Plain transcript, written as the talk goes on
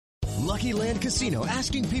Lucky Land Casino,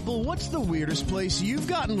 asking people, what's the weirdest place you've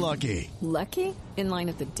gotten lucky? Lucky? In line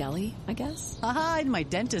at the deli, I guess? Aha, in my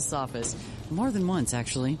dentist's office. More than once,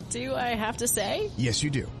 actually. Do I have to say? Yes, you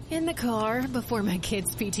do. In the car before my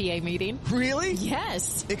kids' PTA meeting. Really?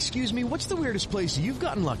 Yes. Excuse me, what's the weirdest place you've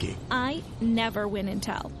gotten lucky? I never win and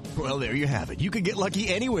tell. Well, there you have it. You can get lucky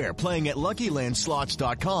anywhere, playing at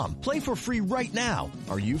LuckyLandSlots.com. Play for free right now.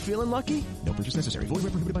 Are you feeling lucky? No purchase necessary. Void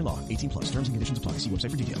where prohibited by law. 18 plus. Terms and conditions apply. See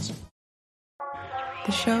website for details.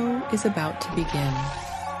 The show is about to begin.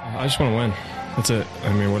 I just want to win. That's it.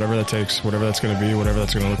 I mean, whatever that takes, whatever that's going to be, whatever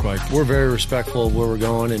that's going to look like. We're very respectful of where we're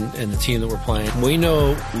going and the team that we're playing. We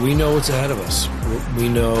know what's ahead of us. We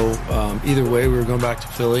know either way we're going back to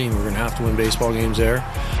Philly and we're going to have to win baseball games there.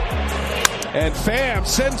 And Pham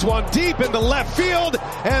sends one deep into left field,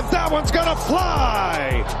 and that one's going to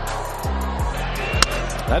fly.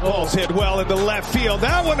 That ball's hit well into left field.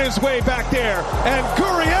 That one is way back there, and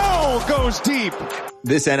Gurriel goes deep.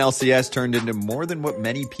 This NLCS turned into more than what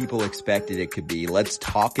many people expected it could be. Let's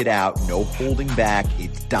talk it out. No holding back.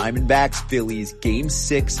 It's Diamondbacks Phillies Game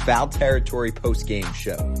 6 Foul Territory post-game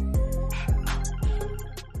show.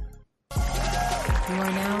 You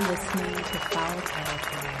are now listening to Foul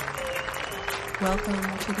Territory.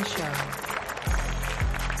 Welcome to the show.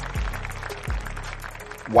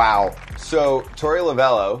 Wow. So Torey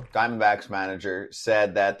Lovullo, Diamondbacks manager,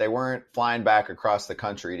 said that they weren't flying back across the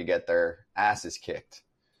country to get their asses kicked.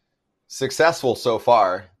 Successful so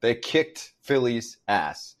far. They kicked Philly's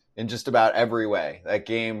ass in just about every way. That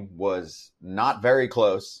game was not very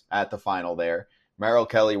close at the final there. Merrill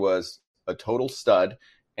Kelly was a total stud.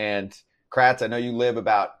 And Kratz, I know you live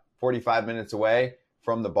about 45 minutes away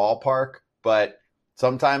from the ballpark, but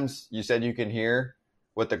sometimes you said you can hear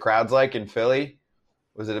what the crowd's like in Philly.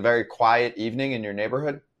 Was it a very quiet evening in your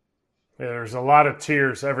neighborhood? Yeah, there's a lot of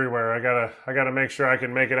tears everywhere. I gotta make sure I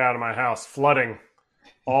can make it out of my house, flooding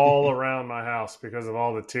all around my house because of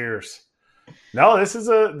all the tears. No, this is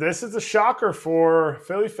a shocker for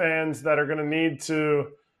Philly fans that are going to need to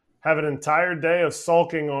have an entire day of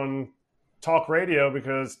sulking on talk radio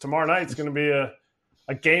because tomorrow night's going to be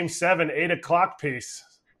a Game 7, 8 o'clock piece.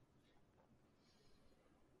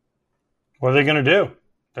 What are they going to do?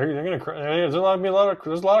 They're going to cry. There's a lot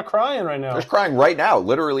of crying right now. There's crying right now,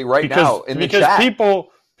 literally now in the chat. Because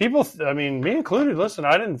people, I mean, me included. Listen,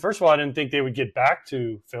 first of all, I didn't think they would get back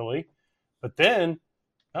to Philly, but then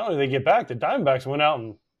not only did they get back, the Diamondbacks went out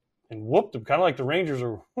and whooped them, kind of like the Rangers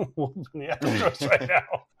are whooping the Astros right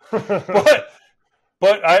now.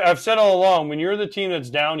 But I've said all along, when you're the team that's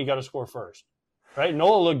down, you got to score first, right?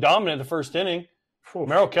 Nola looked dominant the first inning.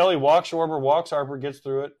 Merrill Kelly walks, Schwarber walks, Harper gets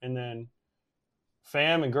through it, and then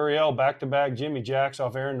Pham and Gurriel back-to-back Jimmy Jacks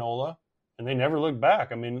off Aaron Nola, and they never looked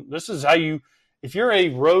back. I mean, this is how if you're a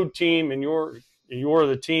road team and you're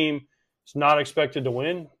the team that's not expected to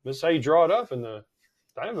win, this is how you draw it up, and the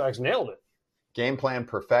Diamondbacks nailed it. Game plan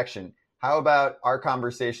perfection. How about our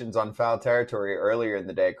conversations on Foul Territory earlier in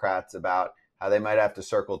the day, Kratz, about how they might have to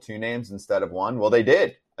circle two names instead of one? Well, they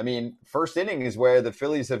did. I mean, first inning is where the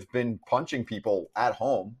Phillies have been punching people at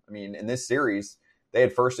home. I mean, in this series, they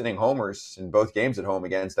had first inning homers in both games at home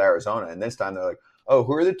against Arizona. And this time they're like, oh,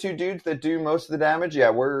 who are the two dudes that do most of the damage?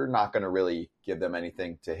 Yeah, we're not going to really give them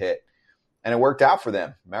anything to hit. And it worked out for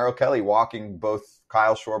them. Merrill Kelly walking both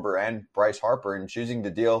Kyle Schwarber and Bryce Harper and choosing to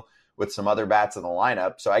deal with some other bats in the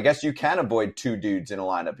lineup. So I guess you can avoid two dudes in a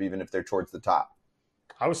lineup, even if they're towards the top.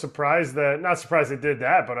 I was surprised not surprised they did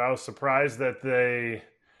that, but I was surprised that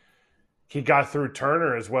he got through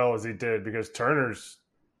Turner as well as he did, because Turner's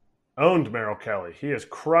owned Merrill Kelly. He has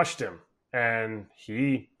crushed him, and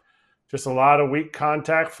he just a lot of weak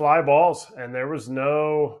contact fly balls, and they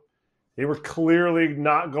were clearly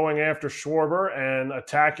not going after Schwarber and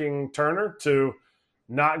attacking Turner to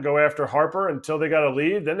not go after Harper until they got a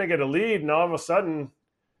lead. Then they get a lead, and all of a sudden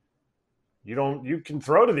you can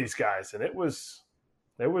throw to these guys, and it was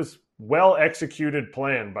well executed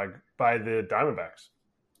plan by the Diamondbacks.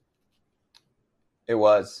 It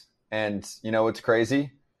was. And you know what's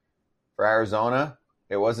crazy? For Arizona,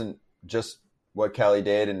 it wasn't just what Kelly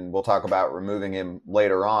did, and we'll talk about removing him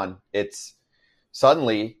later on. It's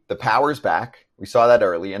suddenly the power's back. We saw that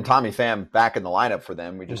early. And Tommy Pham back in the lineup for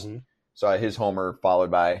them. We just saw his homer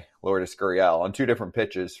followed by Lourdes Gurriel on two different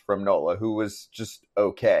pitches from Nola, who was just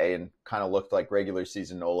okay and kind of looked like regular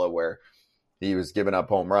season Nola, where he was giving up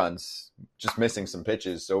home runs, just missing some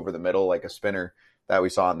pitches over the middle, like a spinner that we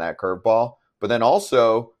saw in that curveball. But then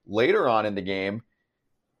also later on in the game,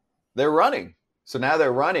 they're running. So now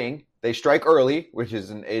they're running. They strike early, which is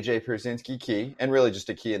an A.J. Pierzynski key, and really just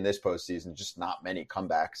a key in this postseason, just not many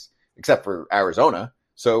comebacks, except for Arizona.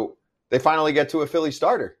 So they finally get to a Philly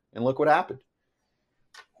starter, and look what happened.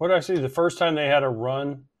 What did I see? The first time they had a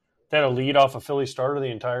run, they had a lead off a Philly starter the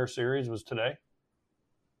entire series was today.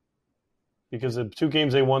 Because the 2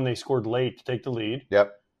 games they won, they scored late to take the lead.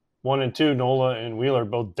 Yep. 1 and 2, Nola and Wheeler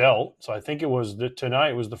both dealt. So I think it was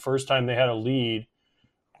tonight was the first time they had a lead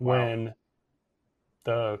when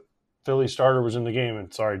the Philly starter was in the game.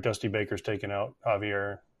 And sorry, Dusty Baker's taken out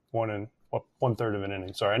Javier 1/3 of an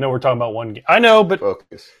inning. Sorry, I know we're talking about one game. I know, but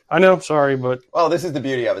focus. I know, sorry, but well, this is the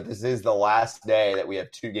beauty of it. This is the last day that we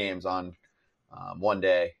have 2 games on one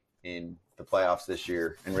day in the playoffs this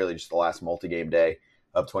year, and really just the last multi-game day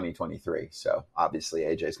of 2023. So obviously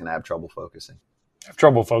AJ's going to have trouble focusing. I have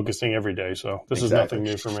trouble focusing every day, so this is nothing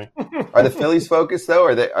new for me. Are the Phillies focused though?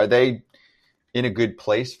 Are they in a good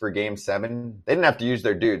place for Game 7? They didn't have to use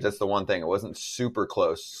their dudes. That's the one thing. It wasn't super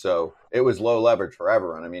close, so it was low leverage for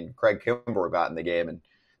everyone. I mean, Craig Kimbrell got in the game, and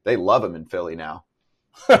they love him in Philly now.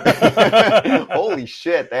 Holy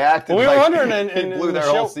shit! They acted. We were wondering, and blew their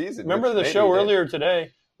whole season. Remember the show earlier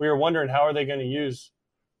today? We were wondering how are they going to use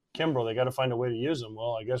Kimbrell. They got to find a way to use him.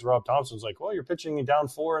 Well, I guess Rob Thompson's like, well, you're pitching down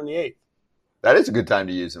 4 in the 8th. That is a good time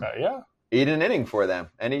to use him. Yeah. 8 an inning for them,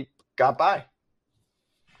 and he got by.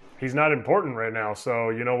 He's not important right now, so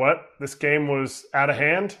you know what? This game was out of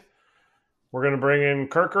hand. We're going to bring in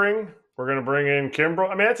Kerkering. We're going to bring in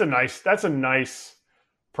Kimbrell. I mean, that's a nice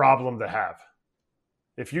problem to have.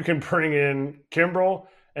 If you can bring in Kimbrell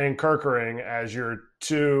and Kerkering as your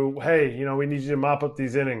 2, hey, we need you to mop up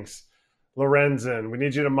these innings. Lorenzen, we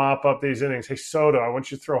need you to mop up these innings. Hey, Soto, I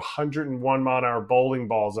want you to throw 101 mile-an-hour bowling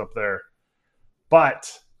balls up there.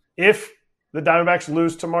 But if the Diamondbacks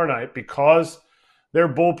lose tomorrow night because their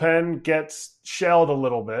bullpen gets shelled a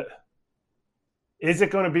little bit, is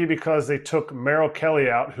it going to be because they took Merrill Kelly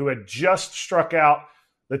out, who had just struck out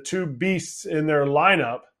the 2 beasts in their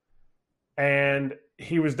lineup, and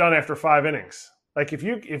he was done after 5 innings? Like if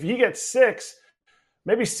he gets 6,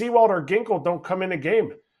 maybe Sewald or Ginkel don't come in the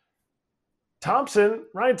game.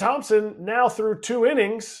 Ryan Thompson, now through 2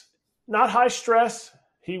 innings, not high stress.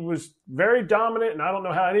 He was very dominant, and I don't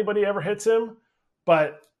know how anybody ever hits him.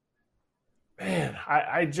 But, man,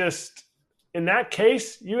 I just – in that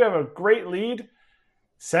case, you have a great lead.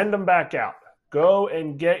 Send them back out. Go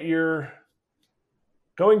and get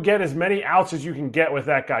as many outs as you can get with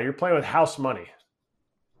that guy. You're playing with house money.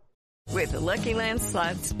 With the Lucky Land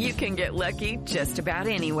Slots, you can get lucky just about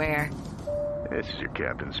anywhere. This is your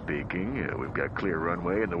captain speaking. We've got clear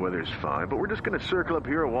runway and the weather's fine, but we're just going to circle up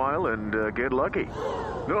here a while and get lucky.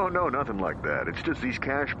 No, nothing like that. It's just these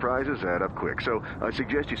cash prizes add up quick. So I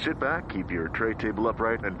suggest you sit back, keep your tray table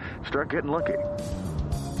upright, and start getting lucky.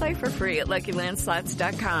 Play for free at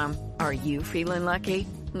LuckyLandSlots.com. Are you feeling lucky?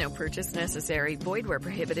 No purchase necessary. Void where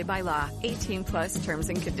prohibited by law. 18+ terms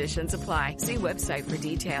and conditions apply. See website for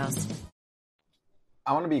details.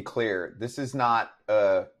 I want to be clear. This is not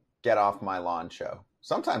a get off my lawn show.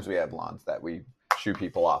 Sometimes we have lawns that we shoot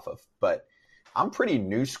people off of, but I'm pretty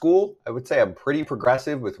new school. I would say I'm pretty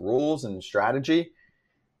progressive with rules and strategy.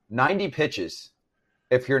 90 pitches.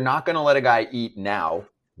 If you're not going to let a guy eat now,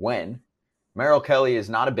 when? Merrill Kelly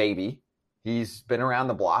is not a baby. He's been around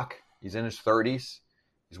the block. He's in his 30s.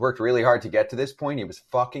 He's worked really hard to get to this point. He was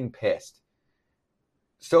fucking pissed.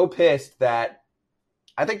 So pissed that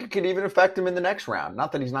I think it could even affect him in the next round.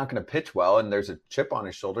 Not that he's not going to pitch well and there's a chip on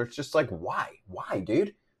his shoulder. It's just like, why? Why,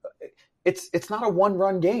 dude? It's not a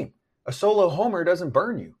 1-run game. A solo homer doesn't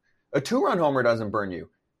burn you. A 2-run homer doesn't burn you.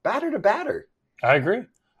 Batter to batter. I agree.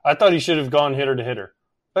 I thought he should have gone hitter to hitter,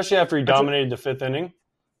 especially after he dominated the 5th inning.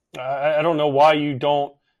 I don't know why you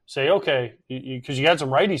don't say, okay, because you had some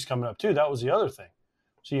righties coming up too. That was the other thing.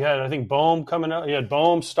 So you had, I think, Bohm coming up. You had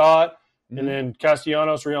Bohm, Stott, and then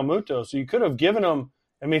Castellanos, Real Muto. So you could have given him,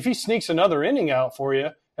 I mean, if he sneaks another inning out for you,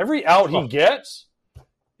 every out he gets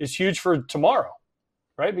is huge for tomorrow,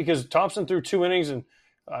 right? Because Thompson threw 2 innings, and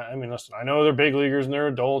I mean, listen, I know they're big leaguers and they're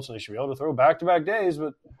adults and they should be able to throw back-to-back days,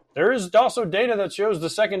 but there is also data that shows the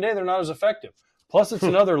second day they're not as effective. Plus, it's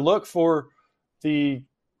another look for the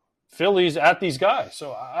Phillies at these guys.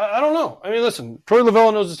 So I don't know. I mean, listen, Troy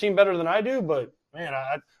Lavella knows his team better than I do, but, man,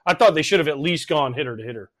 I thought they should have at least gone hitter to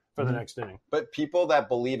hitter for the next inning. But people that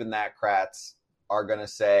believe in that, Kratz, are going to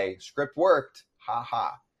say, script worked,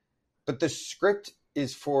 ha-ha. But the script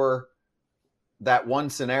is for that one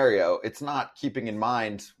scenario. It's not keeping in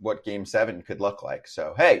mind what Game 7 could look like.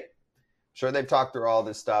 So, hey, sure they've talked through all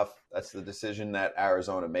this stuff. That's the decision that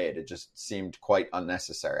Arizona made. It just seemed quite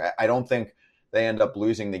unnecessary. I don't think they end up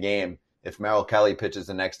losing the game if Merrill Kelly pitches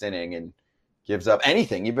the next inning and gives up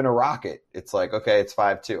anything, even a rocket. It's like, okay, it's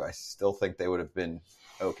 5-2. I still think they would have been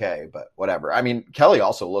okay, but whatever. I mean, Kelly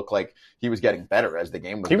also looked like he was getting better as the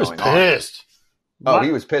game was going on. He was pissed. Oh,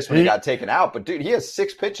 he was pissed when he got taken out. But, dude, he has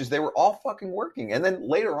 6 pitches. They were all fucking working. And then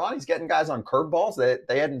later on, he's getting guys on curveballs that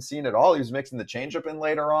they hadn't seen at all. He was mixing the changeup in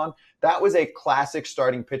later on. That was a classic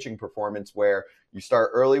starting pitching performance where you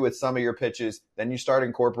start early with some of your pitches, then you start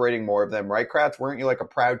incorporating more of them. Right, Kratz? Weren't you like a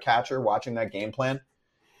proud catcher watching that game plan?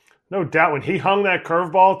 No doubt. When he hung that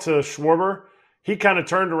curveball to Schwarber, he kind of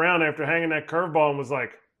turned around after hanging that curveball and was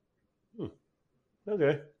like,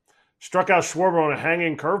 okay. Struck out Schwarber on a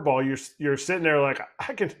hanging curveball. You're sitting there like,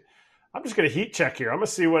 I'm just going to heat check here. I'm going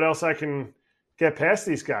to see what else I can get past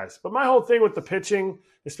these guys. But my whole thing with the pitching,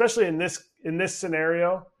 especially in this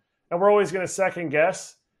scenario, and we're always going to second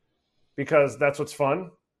guess because that's what's fun,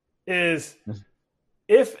 is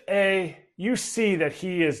if you see that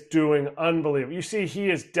he is doing unbelievable. You see he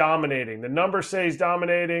is dominating. The numbers say he's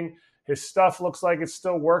dominating. His stuff looks like it's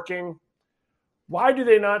still working. Why do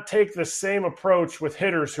they not take the same approach with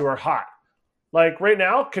hitters who are hot? Like right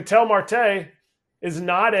now, Ketel Marte is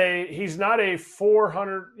not a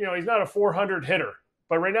 400, he's not a 400 hitter.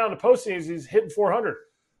 But right now in the postseason, he's hitting 400.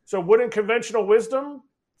 So wouldn't conventional wisdom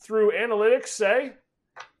through analytics say,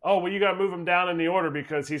 oh, well, you got to move him down in the order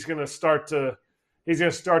because he's going to start to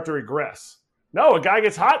regress. No, a guy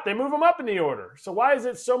gets hot, they move him up in the order. So why is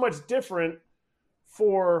it so much different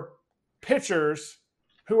for pitchers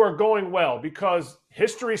who are going well? Because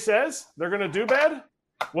history says they're going to do bad?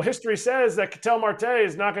 Well, history says that Ketel Marte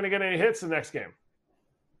is not going to get any hits the next game.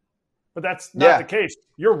 But that's not the case.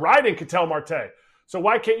 You're riding Ketel Marte. So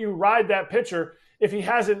why can't you ride that pitcher if he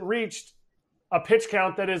hasn't reached a pitch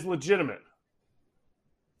count that is legitimate?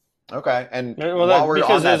 Okay, and while we're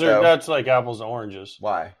on that, though, that's like apples and oranges.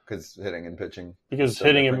 Why? Because hitting and pitching. Because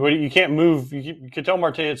hitting him, you can't move. You could tell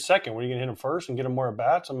Marte at second. What are you going to hit him first and get him more at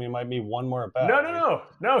bats? I mean, it might be one more at bat.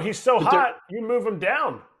 No. He's so hot. You move him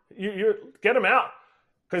down. You get him out.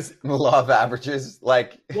 Because law of averages,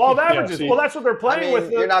 law of averages. Well, that's what they're playing with.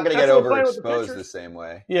 You're not going to get overexposed the same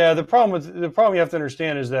way. Yeah, the problem you have to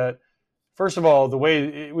understand is that, first of all, the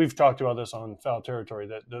way we've talked about this on Foul Territory,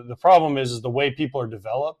 that the problem is the way people are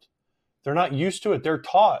developed. They're not used to it. They're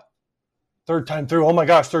taught third time through. Oh my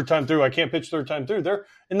gosh, third time through. I can't pitch third time through. They're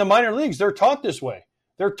in the minor leagues. They're taught this way.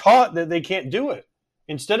 They're taught that they can't do it.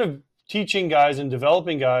 Instead of teaching guys and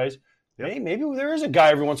developing guys, hey, maybe there is a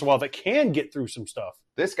guy every once in a while that can get through some stuff.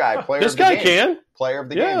 This guy, player this of the guy game. Can. Player of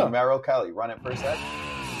the game, Merrill Kelly. Run it for a sec.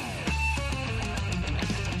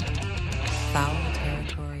 Foul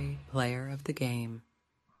Territory, player of the game.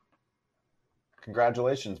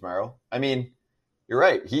 Congratulations, Merrill. I mean, you're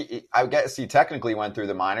right. I guess he technically went through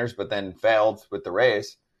the minors, but then failed with the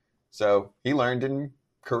Rays. So he learned in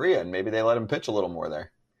Korea, and maybe they let him pitch a little more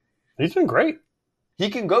there. He's been great. He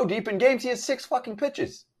can go deep in games. He has 6 fucking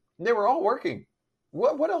pitches. They were all working.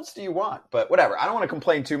 What else do you want? But whatever. I don't want to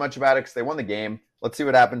complain too much about it because they won the game. Let's see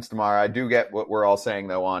what happens tomorrow. I do get what we're all saying,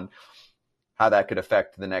 though, on how that could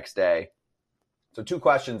affect the next day. So 2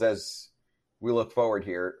 questions as we look forward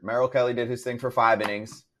here. Merrill Kelly did his thing for 5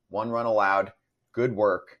 innings, 1 run allowed. Good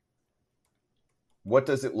work. What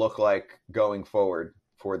does it look like going forward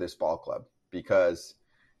for this ball club? Because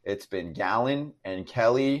it's been Gallen and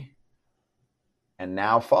Kelly and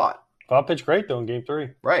now Fott. Fott pitched great, though, in Game 3.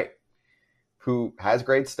 Right. Who has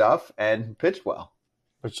great stuff and pitched well.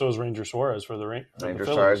 But so is Ranger Suarez for the Rangers. Ranger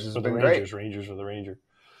Suarez has been great. Rangers for the Ranger.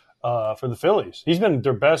 For the Phillies. He's been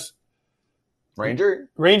their best.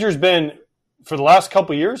 Ranger's been, for the last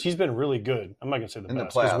couple of years, he's been really good. I'm not going to say the best. In the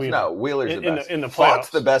playoffs. No, Wheeler's the best. In the playoffs. Fott's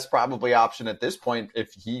the best probably option at this point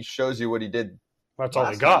if he shows you what he did. That's all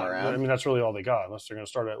they got. I mean, that's really all they got, unless they're going to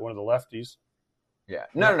start at one of the lefties. Yeah.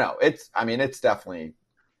 No. It's definitely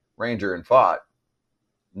Ranger and Fott.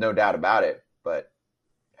 No doubt about it. But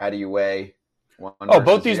how do you weigh one?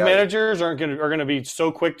 Both these managers are going to be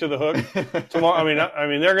so quick to the hook tomorrow. I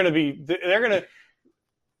mean, they're going to.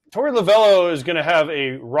 Torey Lovello is going to have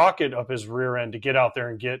a rocket up his rear end to get out there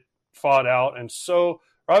and get Fott out, and so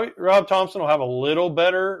Rob Thompson will have a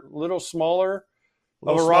little smaller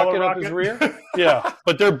of a rocket up his rear. Yeah,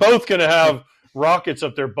 but they're both going to have rockets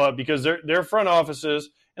up their butt because their front offices.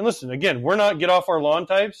 And listen, again, we're not get off our lawn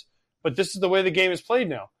types, but this is the way the game is played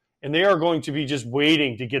now. And they are going to be just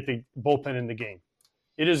waiting to get the bullpen in the game.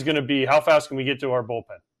 It is going to be, how fast can we get to our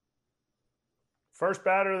bullpen? First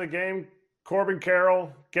batter of the game, Corbin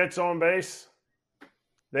Carroll gets on base.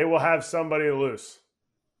 They will have somebody loose.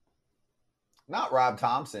 Not Rob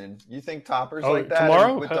Thompson. You think Topper's like that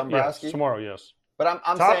tomorrow? With Dombrowski? Yes, tomorrow, yes. But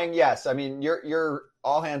I'm saying yes. I mean, you're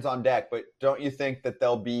all hands on deck, but don't you think that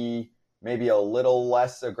they'll be maybe a little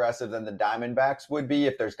less aggressive than the Diamondbacks would be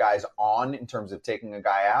if there's guys on in terms of taking a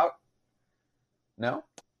guy out? No?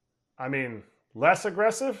 I mean, less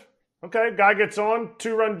aggressive. Okay, guy gets on,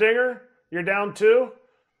 2-run dinger, you're down 2,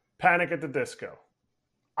 panic at the disco.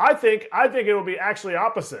 I think it will be actually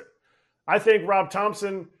opposite. I think Rob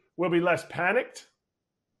Thompson will be less panicked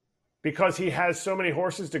because he has so many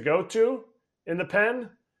horses to go to in the pen.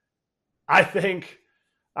 I think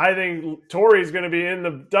Torrey's going to be in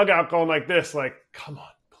the dugout going like this, like, come on,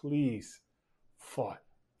 please, 5,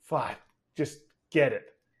 just get it.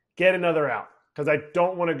 Get another out. Because I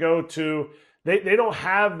don't want to go to – they don't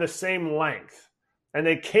have the same length. And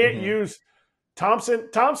they can't use – Thompson,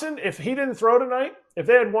 if he didn't throw tonight, if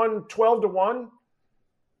they had won 12-1,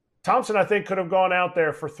 Thompson, I think, could have gone out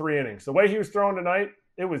there for 3 innings. The way he was throwing tonight,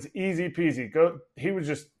 it was easy peasy. He was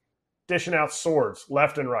just dishing out swords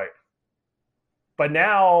left and right. But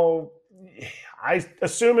now I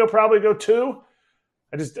assume he'll probably go 2.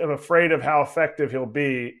 I just am afraid of how effective he'll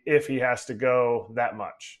be if he has to go that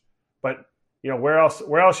much. But, where else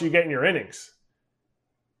are you getting your innings?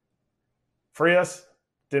 Frias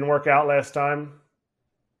didn't work out last time.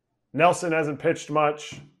 Nelson hasn't pitched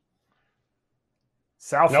much.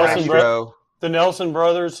 The Nelson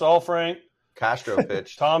brothers, Saul Frank. Castro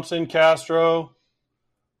pitched. Thompson, Castro.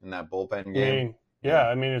 In that bullpen game.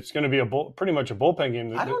 It's going to be pretty much a bullpen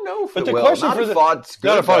game. I don't know if but it the will. question not for if Fodd's good,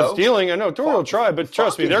 not if Fodd's dealing. I know Torrey will try, but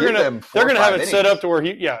trust me, they're going to have it set up to where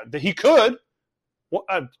he could.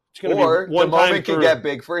 It's going to be one the moment time could get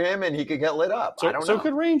big for him and he could get lit up. I don't know. So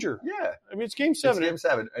could Ranger. Yeah, I mean it's Game 7. It's Game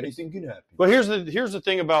 7. Anything can happen. Well, here's the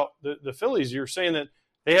thing about the Phillies. You're saying that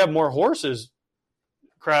they have more horses,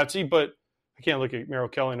 Kratzy, but I can't look at Merrill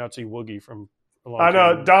Kelly and not see Woogie from a long time. I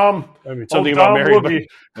know, Dom. I mean, something about Mary,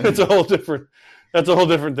 but that's a whole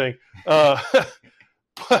different thing.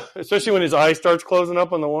 Especially when his eye starts closing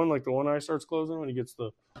up on the one eye starts closing when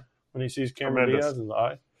he sees Cameron Diaz in the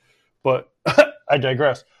eye. But I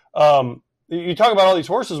digress. You talk about all these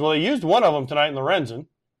horses. Well, they used one of them tonight in Lorenzen.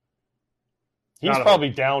 He's probably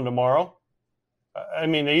down tomorrow. I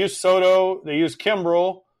mean, they used Soto. They used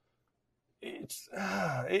Kimbrel.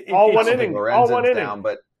 All one inning. Down,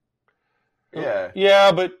 but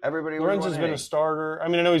but everybody. Lorenzen's been a starter. I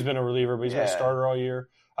mean, I know he's been a reliever, but he's been a starter all year.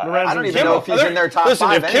 I don't even know if he's in their top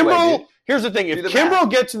 5 anyway. Here's the thing: if Kimbrel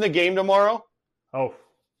gets in the game tomorrow,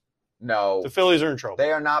 no, the Phillies are in trouble.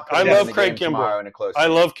 They are not. I love Craig Kimbrel. In a close I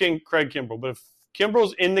love Craig Kimbrel, but if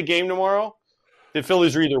Kimbrel's in the game tomorrow, the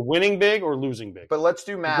Phillies are either winning big or losing big. But let's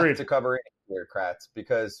do math to cover it here, Kratz,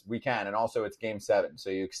 because we can, and also it's Game 7, so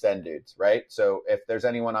you extend dudes, right? So if there's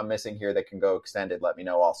anyone I'm missing here that can go extended, let me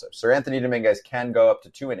know also. Sir Anthony Dominguez can go up to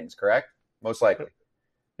 2 innings, correct? Most likely.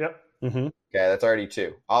 Yep. Mm-hmm. Okay, that's already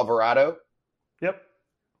 2. Alvarado? Yep.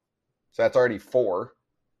 So that's already 4.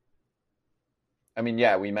 I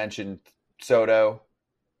mean, we mentioned Soto.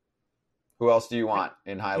 Who else do you want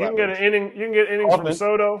in high level? You can get innings from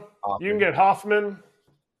Soto. Hoffman. You can get Hoffman.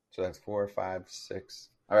 So that's 4, 5, 6.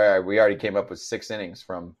 All right, we already came up with 6 innings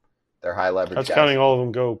from their high leverage. That's counting all of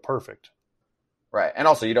them go perfect. Right, and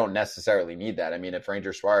also you don't necessarily need that. I mean, if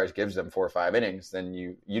Ranger Suarez gives them 4 or 5 innings, then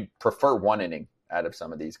you'd prefer 1 inning out of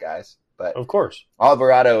some of these guys. But of course,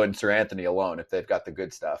 Alvarado and Sir Anthony alone, if they've got the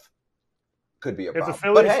good stuff, could be a problem. If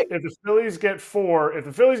the Phillies get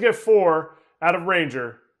 4 out of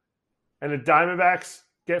Ranger, and the Diamondbacks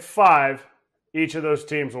get 5, each of those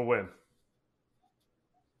teams will win.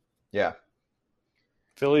 Yeah.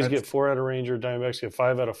 Phillies get 4 out of Ranger, Diamondbacks get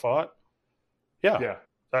 5 out of Fott. Yeah.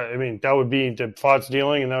 I mean, that would be the Fott's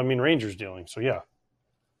dealing, and that would mean Rangers dealing. So, yeah.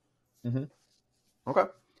 Mm-hmm. Okay.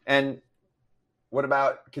 And what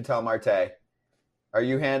about Ketel Marte? Are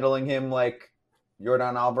you handling him like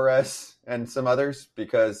Yordan Alvarez and some others?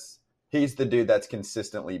 Because he's the dude that's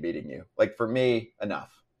consistently beating you. Like, for me,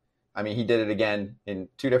 enough. I mean, he did it again in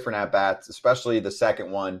 2 different at-bats, especially the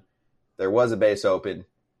second one. There was a base open.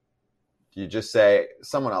 You just say,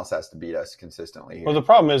 someone else has to beat us consistently here. Well, the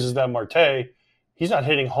problem is that Marte, he's not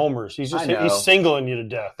hitting homers. He's singling you to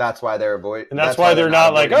death. That's why they're avoiding. And that's why they're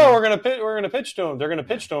not like, we're going to pitch to him. They're going to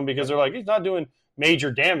pitch to him because they're like, he's not doing major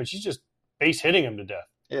damage. He's just base hitting him to death.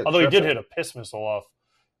 Yeah, although he did hit a piss missile off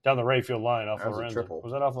down the right field line off Lorenzen.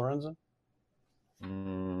 Was that off Lorenzen?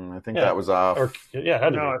 I think that was off. It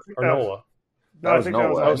had to be. Or Nola. That was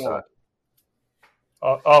Nola.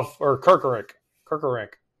 Off or Kirkering.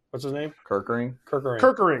 What's his name?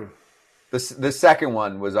 Kirkering. The second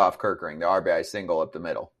one was off Kirkering, the RBI single up the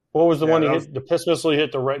middle. What was the one he hit? The piss missile he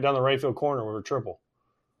hit down the right field corner with a triple.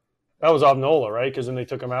 That was off Nola, right? Because then they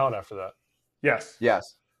took him out after that. Yes.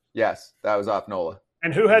 That was off Nola.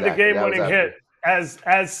 And who had the game-winning hit, as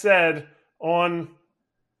said on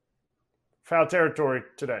Foul Territory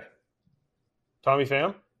today? Tommy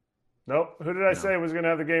Pham? Nope. Who did I say was going to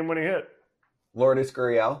have the game-winning hit? Lourdes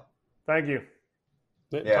Gurriel. Thank you.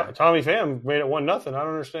 Yeah. Tommy Pham made it 1-0. I don't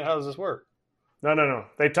understand. How does this work? No.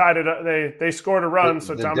 They tied it up. They scored a run.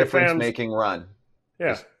 The Tommy difference Pham's making run.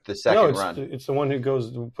 Yeah. The second run. It's the one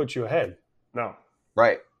who puts you ahead. No.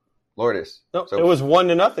 Right. Lourdes. No, so, it was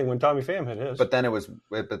 1-0 when Tommy Pham hit his. But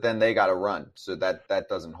then they got a run, so that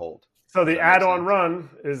doesn't hold. So the add-on run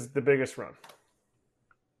is the biggest run.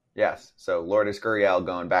 Yes. So Lourdes Gurriel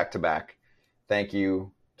going back to back. Thank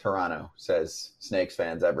you, Toronto, says Snakes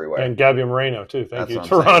fans everywhere. And Gabby Moreno too. Thank you,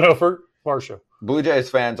 Toronto, for Varsho. Blue Jays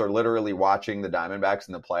fans are literally watching the Diamondbacks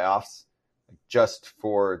in the playoffs just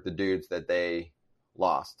for the dudes that they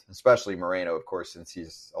lost, especially Moreno, of course, since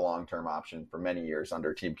he's a long-term option for many years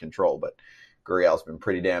under team control. But Gurriel's been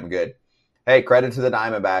pretty damn good. Hey, credit to the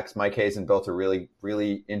Diamondbacks. Mike Hazen built a really,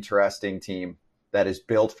 really interesting team that is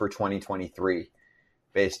built for 2023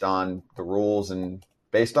 based on the rules and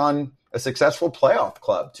based on a successful playoff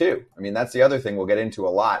club, too. I mean, that's the other thing we'll get into a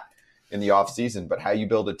lot in the offseason, but how you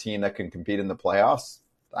build a team that can compete in the playoffs,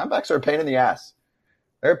 Diamondbacks are a pain in the ass.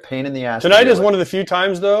 They're a pain in the ass. Tonight is one of the few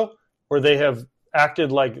times, though, where they have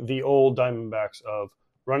acted like the old Diamondbacks of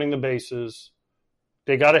running the bases.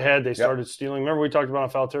 They got ahead. They started stealing. Remember we talked about on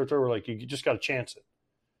foul territory? We're like, you just got to chance it.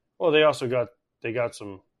 Well, they also got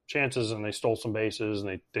some chances, and they stole some bases, and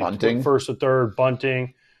they bunting. First to third,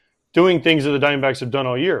 bunting, doing things that the Diamondbacks have done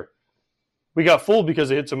all year. We got fooled because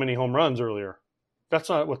they hit so many home runs earlier. That's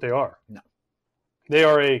not what they are. No. They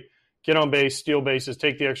are a get on base, steal bases,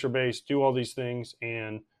 take the extra base, do all these things,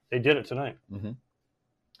 and they did it tonight. Mm-hmm.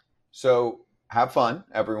 So have fun,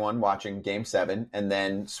 everyone, watching Game 7, and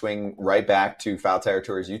then swing right back to Foul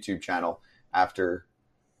Territory's YouTube channel after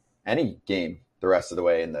any game the rest of the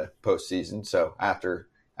way in the postseason. So after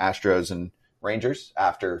Astros and Rangers,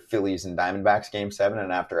 after Phillies and Diamondbacks Game 7,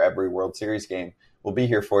 and after every World Series game, we'll be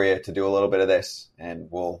here for you to do a little bit of this, and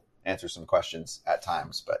we'll answer some questions at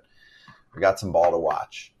times. But we got some ball to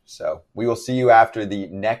watch. So we will see you after the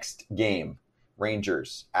next game,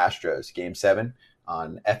 Rangers, Astros, Game 7,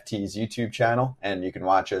 on FT's YouTube channel. And you can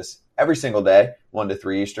watch us every single day, 1 to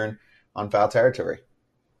 3 Eastern, on Foul Territory.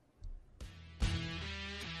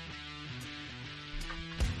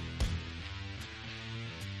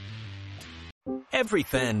 Every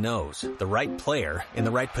fan knows the right player in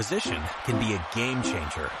the right position can be a game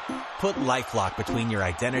changer. Put LifeLock between your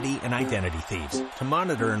identity and identity thieves to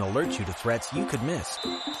monitor and alert you to threats you could miss.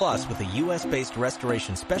 Plus, with a U.S.-based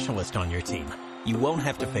restoration specialist on your team, you won't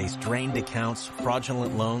have to face drained accounts,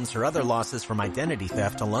 fraudulent loans, or other losses from identity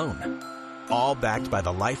theft alone. All backed by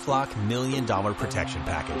the LifeLock $1 Million Protection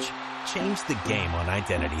Package. Change the game on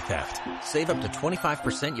identity theft. Save up to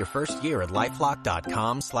 25% your first year at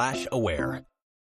LifeLock.com/aware.